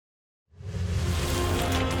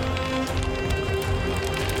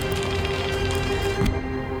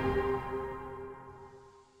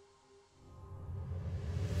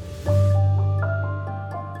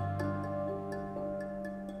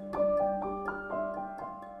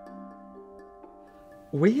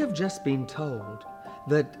We have just been told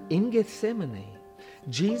that in Gethsemane,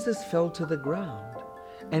 Jesus fell to the ground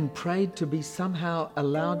and prayed to be somehow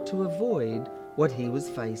allowed to avoid what he was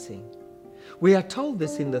facing. We are told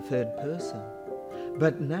this in the third person,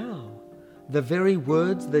 but now the very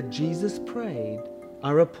words that Jesus prayed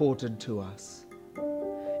are reported to us.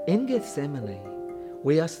 In Gethsemane,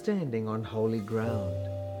 we are standing on holy ground.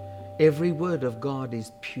 Every word of God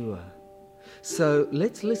is pure. So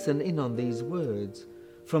let's listen in on these words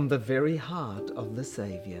from the very heart of the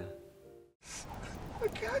Saviour.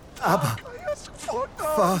 Abba,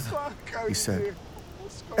 Father, he said,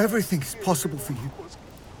 everything is possible for you.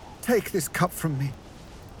 Take this cup from me,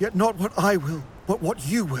 yet not what I will, but what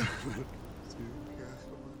you will.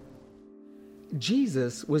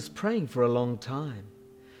 Jesus was praying for a long time,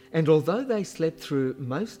 and although they slept through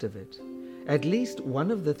most of it, at least one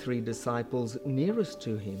of the 3 disciples nearest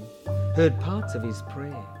to him heard parts of his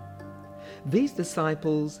prayer. These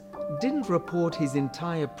disciples didn't report his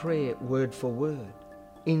entire prayer word for word.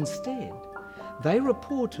 Instead, they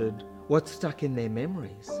reported what stuck in their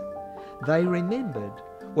memories. They remembered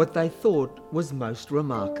what they thought was most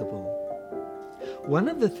remarkable. One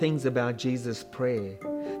of the things about Jesus' prayer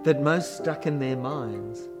that most stuck in their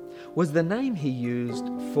minds was the name he used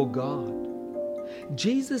for God.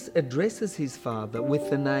 Jesus addresses his Father with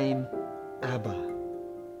the name Abba.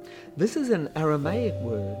 This is an Aramaic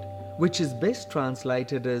word which is best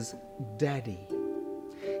translated as Daddy.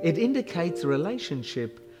 It indicates a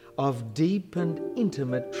relationship of deep and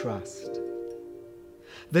intimate trust.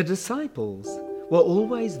 The disciples were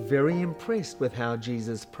always very impressed with how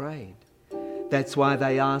Jesus prayed. That's why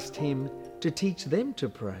they asked him to teach them to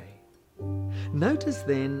pray. Notice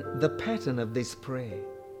then the pattern of this prayer.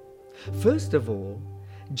 First of all,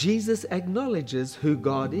 Jesus acknowledges who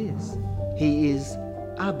God is. He is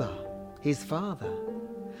Abba, his Father.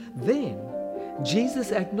 Then,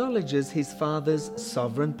 Jesus acknowledges his Father's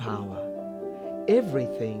sovereign power.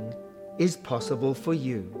 Everything is possible for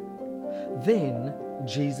you. Then,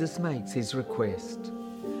 Jesus makes his request.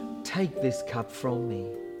 Take this cup from me.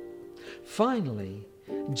 Finally,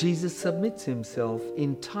 Jesus submits himself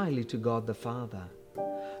entirely to God the Father.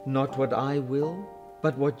 Not what I will,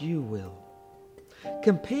 but what you will.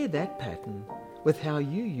 Compare that pattern with how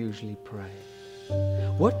you usually pray.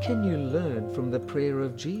 What can you learn from the prayer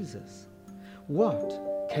of Jesus?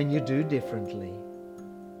 What can you do differently?